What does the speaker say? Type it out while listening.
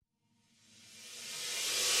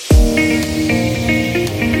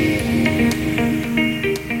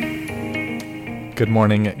Good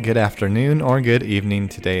morning, good afternoon, or good evening.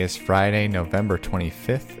 Today is Friday, November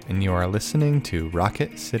 25th, and you are listening to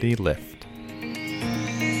Rocket City Lift.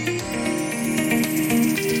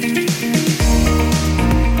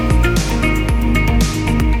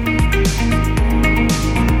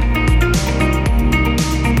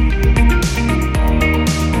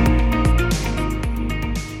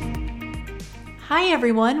 Hi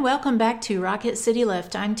everyone, welcome back to Rocket City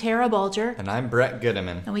Lift. I'm Tara Bulger. And I'm Brett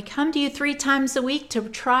Goodeman. And we come to you 3 times a week to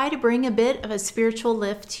try to bring a bit of a spiritual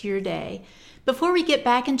lift to your day. Before we get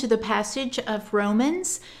back into the passage of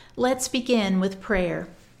Romans, let's begin with prayer.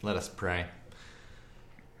 Let us pray.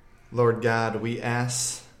 Lord God, we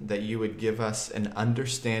ask that you would give us an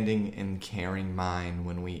understanding and caring mind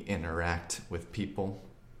when we interact with people.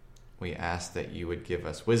 We ask that you would give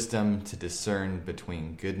us wisdom to discern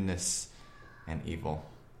between goodness and evil.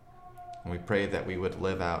 And we pray that we would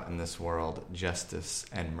live out in this world justice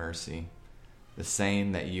and mercy, the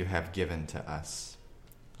same that you have given to us.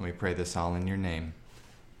 And we pray this all in your name.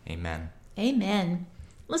 Amen. Amen.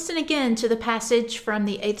 Listen again to the passage from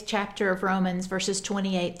the 8th chapter of Romans, verses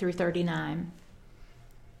 28 through 39.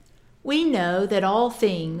 We know that all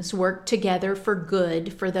things work together for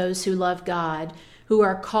good for those who love God, who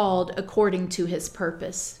are called according to his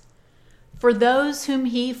purpose. For those whom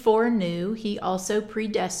he foreknew, he also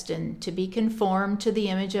predestined to be conformed to the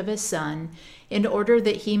image of his Son, in order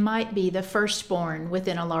that he might be the firstborn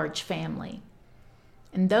within a large family.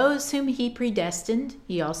 And those whom he predestined,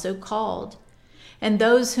 he also called. And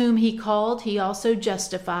those whom he called, he also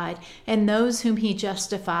justified. And those whom he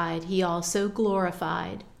justified, he also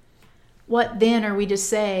glorified. What then are we to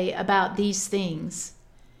say about these things?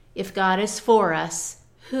 If God is for us,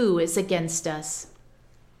 who is against us?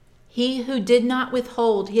 He who did not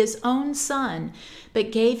withhold his own Son, but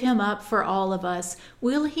gave him up for all of us,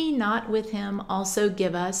 will he not with him also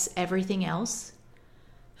give us everything else?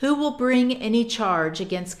 Who will bring any charge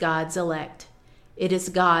against God's elect? It is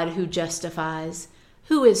God who justifies.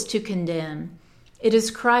 Who is to condemn? It is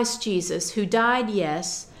Christ Jesus, who died,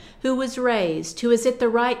 yes, who was raised, who is at the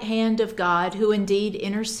right hand of God, who indeed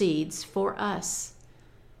intercedes for us.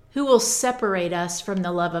 Who will separate us from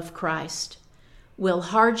the love of Christ? Will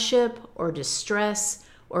hardship or distress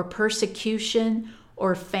or persecution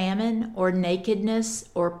or famine or nakedness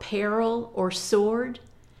or peril or sword?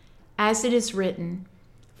 As it is written,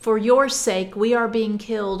 for your sake we are being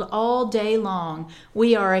killed all day long.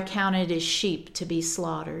 We are accounted as sheep to be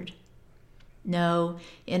slaughtered. No,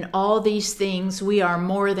 in all these things we are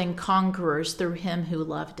more than conquerors through him who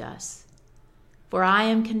loved us. For I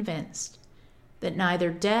am convinced that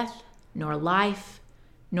neither death nor life,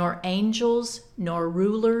 nor angels, nor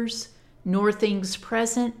rulers, nor things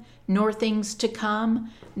present, nor things to come,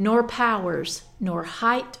 nor powers, nor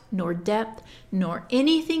height, nor depth, nor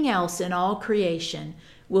anything else in all creation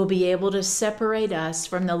will be able to separate us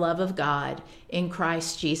from the love of God in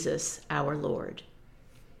Christ Jesus our Lord.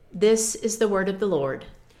 This is the word of the Lord.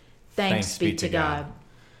 Thanks be to God.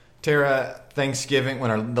 Tara, Thanksgiving,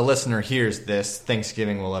 when the listener hears this,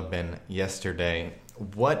 Thanksgiving will have been yesterday.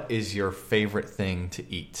 What is your favorite thing to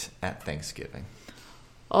eat at Thanksgiving?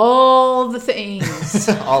 All the things.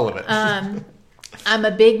 All of it. I'm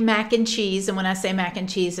a big mac and cheese, and when I say mac and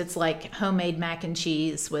cheese, it's like homemade mac and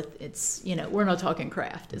cheese with we're not talking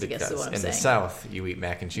Kraft, I guess is what I'm saying. In the South, you eat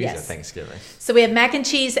mac and cheese at Thanksgiving. So we have mac and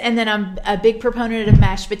cheese, and then I'm a big proponent of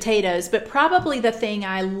mashed potatoes, but probably the thing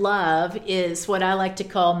I love is what I like to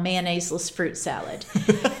call mayonnaise-less fruit salad.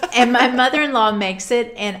 And my mother-in-law makes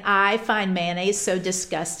it, and I find mayonnaise so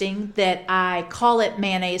disgusting that I call it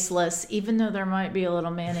mayonnaise-less, even though there might be a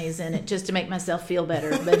little mayonnaise in it, just to make myself feel better.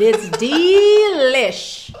 But it's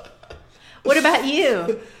delish. What about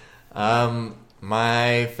you?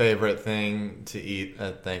 My favorite thing to eat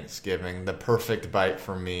at Thanksgiving, the perfect bite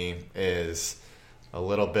for me, is a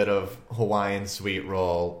little bit of Hawaiian sweet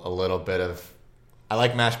roll, a little bit of... I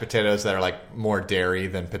like mashed potatoes that are like more dairy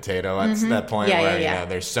than potato at that point where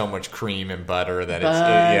there's so much cream and butter that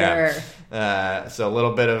so a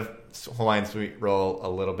little bit of Hawaiian sweet roll, a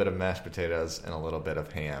little bit of mashed potatoes, and a little bit of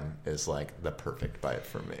ham is like the perfect bite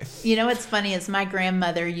for me. You know what's funny is my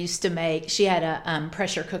grandmother used to make, she had a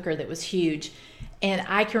pressure cooker that was huge, and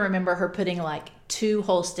I can remember her putting like 2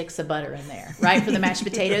 whole sticks of butter in there, right, for the mashed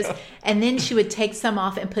potatoes, and then she would take some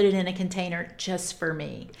off and put it in a container just for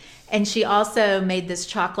me. And she also made this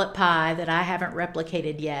chocolate pie that I haven't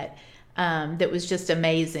replicated yet, that was just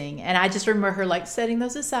amazing. And I just remember her like setting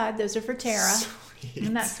those aside. Those are for Tara. Sweet.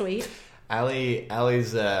 Isn't that sweet?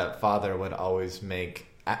 Allie's father would always make,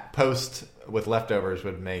 post with leftovers,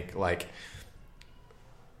 would make like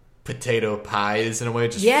potato pies in a way,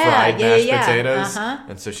 just Yeah, fried mashed yeah. potatoes. Uh-huh.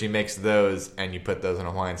 And so she makes those, and you put those in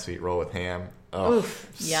a Hawaiian sweet roll with ham. Oh,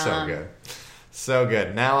 Oof, so yum. good. So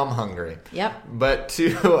good. Now I'm hungry. Yep. But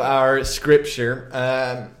to our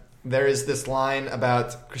scripture, there is this line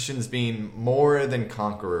about Christians being more than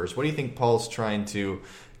conquerors. What do you think Paul's trying to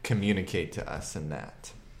communicate to us in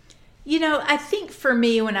that? You know, I think for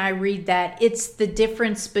me, when I read that, it's the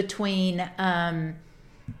difference between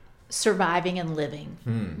surviving and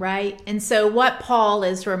living, right? And so what Paul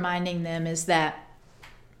is reminding them is that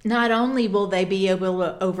not only will they be able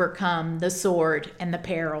to overcome the sword and the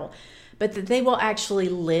peril, but that they will actually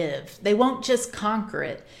live. They won't just conquer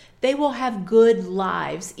it. They will have good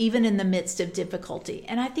lives, even in the midst of difficulty.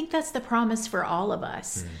 And I think that's the promise for all of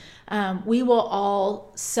us. We will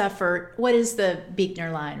all suffer. What is the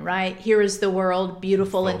Buechner line, right? Here is the world,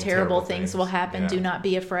 beautiful and terrible things will happen. Yeah. Do not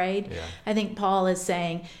be afraid. Yeah. I think Paul is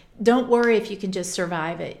saying, don't worry if you can just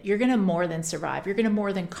survive it. You're going to more than survive. You're going to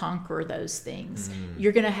more than conquer those things.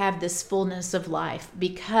 You're going to have this fullness of life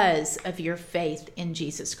because of your faith in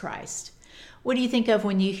Jesus Christ. What do you think of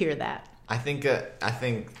when you hear that? I think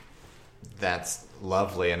that's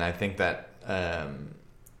lovely, and I think that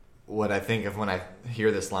what I think of when I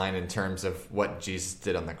hear this line in terms of what Jesus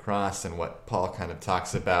did on the cross and what Paul kind of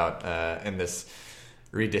talks about in this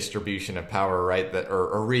redistribution of power, right? That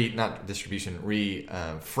not distribution,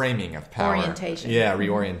 framing of power, Orientation. Yeah,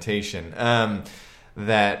 reorientation.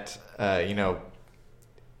 That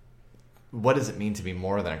what does it mean to be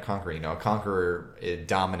more than a conqueror? A conqueror, it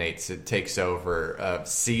dominates, it takes over,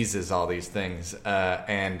 seizes all these things.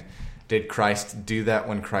 And did Christ do that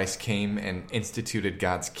when Christ came and instituted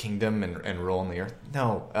God's kingdom and rule in the earth?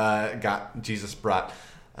 No. Jesus brought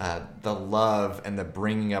the love and the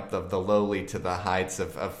bringing up of the lowly to the heights,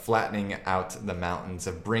 of flattening out the mountains,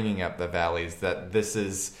 of bringing up the valleys. That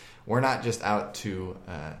we're not just out to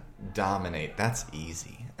dominate. That's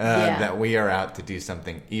easy. That we are out to do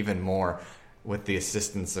something even more with the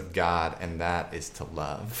assistance of God, and that is to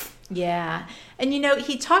love. Yeah. And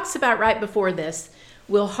he talks about right before this,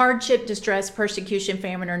 will hardship, distress, persecution,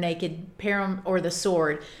 famine, or naked, peril, or the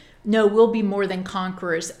sword? No, we'll be more than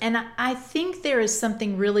conquerors. And I think there is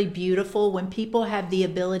something really beautiful when people have the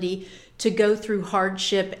ability to go through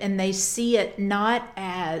hardship and they see it not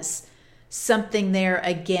as something they're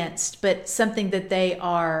against, but something that they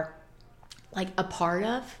are like a part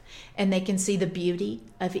of, and they can see the beauty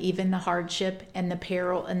of even the hardship and the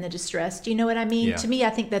peril and the distress. Do you know what I mean? Yeah. To me, I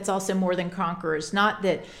think that's also more than conquerors. Not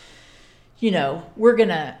that, I'm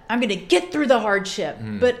gonna get through the hardship,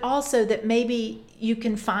 but also that maybe you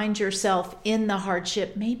can find yourself in the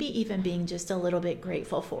hardship, maybe even being just a little bit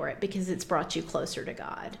grateful for it because it's brought you closer to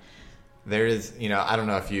God. There is, I don't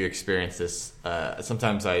know if you experience this.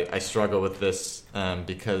 Sometimes I struggle with this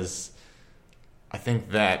because I think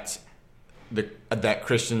that that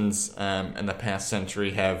Christians in the past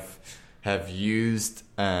century have used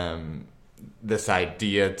this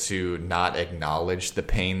idea to not acknowledge the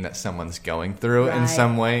pain that someone's going through in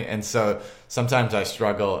some way. And so sometimes I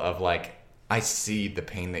struggle of like, I see the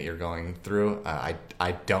pain that you're going through. I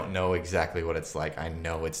don't know exactly what it's like. I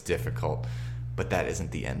know it's difficult, but that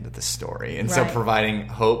isn't the end of the story. And so providing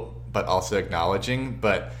hope, but also acknowledging,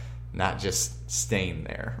 but not just staying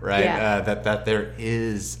there, right? Yeah. That there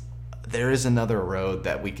is another road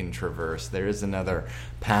that we can traverse. There is another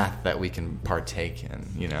path that we can partake in,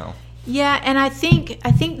 Yeah, and I think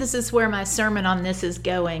this is where my sermon on this is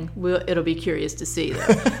going. It'll be curious to see,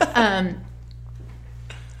 though.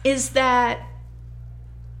 Is that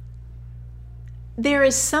there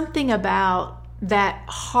is something about that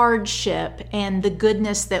hardship and the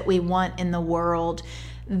goodness that we want in the world,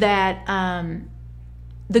 that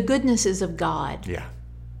the goodness is of God. Yeah.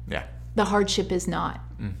 The hardship is not.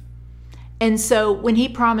 And so when he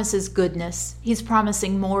promises goodness, he's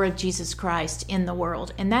promising more of Jesus Christ in the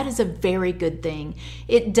world. And that is a very good thing.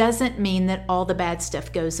 It doesn't mean that all the bad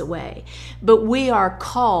stuff goes away. But we are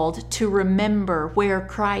called to remember where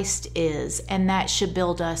Christ is, and that should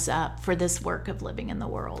build us up for this work of living in the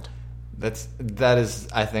world. That is,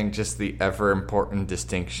 I think, just the ever important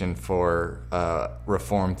distinction for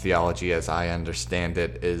Reformed theology, as I understand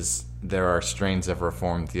it, is there are strains of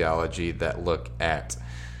Reformed theology that look at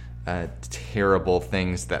terrible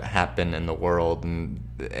things that happen in the world,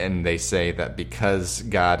 and they say that because of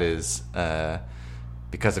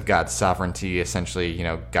God's sovereignty,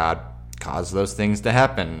 essentially, God caused those things to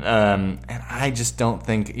happen. And I just don't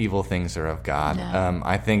think evil things are of God. No.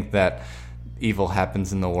 I think that evil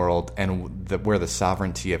happens in the world, and where the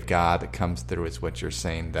sovereignty of God comes through is what you're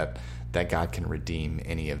saying, that God can redeem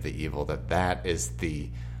any of the evil. That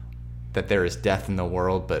there is death in the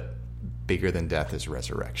world, but bigger than death is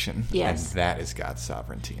resurrection. Yes. And that is God's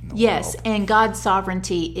sovereignty in the Yes, world. and God's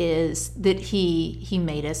sovereignty is that He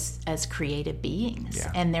made us as created beings. Yeah.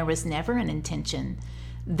 And there was never an intention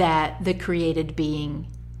that the created being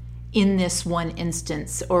in this one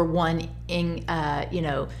instance or one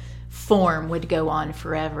form would go on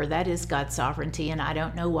forever. That is God's sovereignty, and I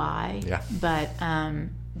don't know why. Yeah. But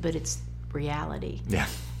it's reality. Yeah.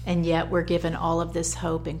 And yet we're given all of this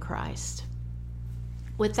hope in Christ.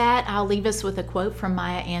 With that, I'll leave us with a quote from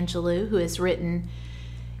Maya Angelou, who has written,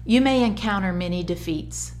 "You may encounter many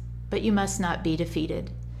defeats, but you must not be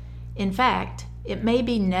defeated. In fact, it may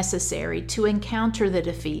be necessary to encounter the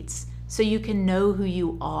defeats so you can know who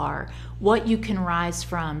you are, what you can rise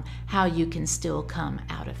from, how you can still come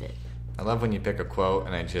out of it." I love when you pick a quote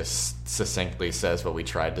and it just succinctly says what we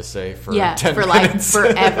tried to say for 10 for minutes.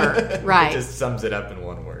 like forever. Right. It just sums it up in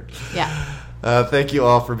one word. Yeah. Thank you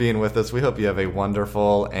all for being with us. We hope you have a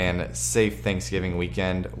wonderful and safe Thanksgiving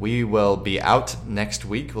weekend. We will be out next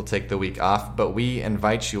week. We'll take the week off, but we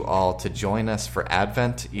invite you all to join us for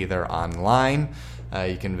Advent, either online.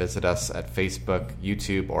 You can visit us at Facebook,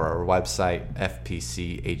 YouTube, or our website,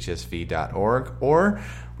 fpchsv.org, or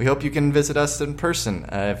we hope you can visit us in person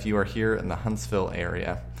if you are here in the Huntsville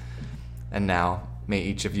area. And now, may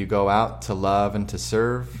each of you go out to love and to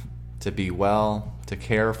serve, to be well, to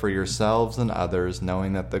care for yourselves and others,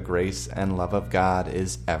 knowing that the grace and love of God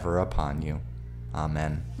is ever upon you.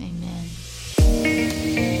 Amen. Amen.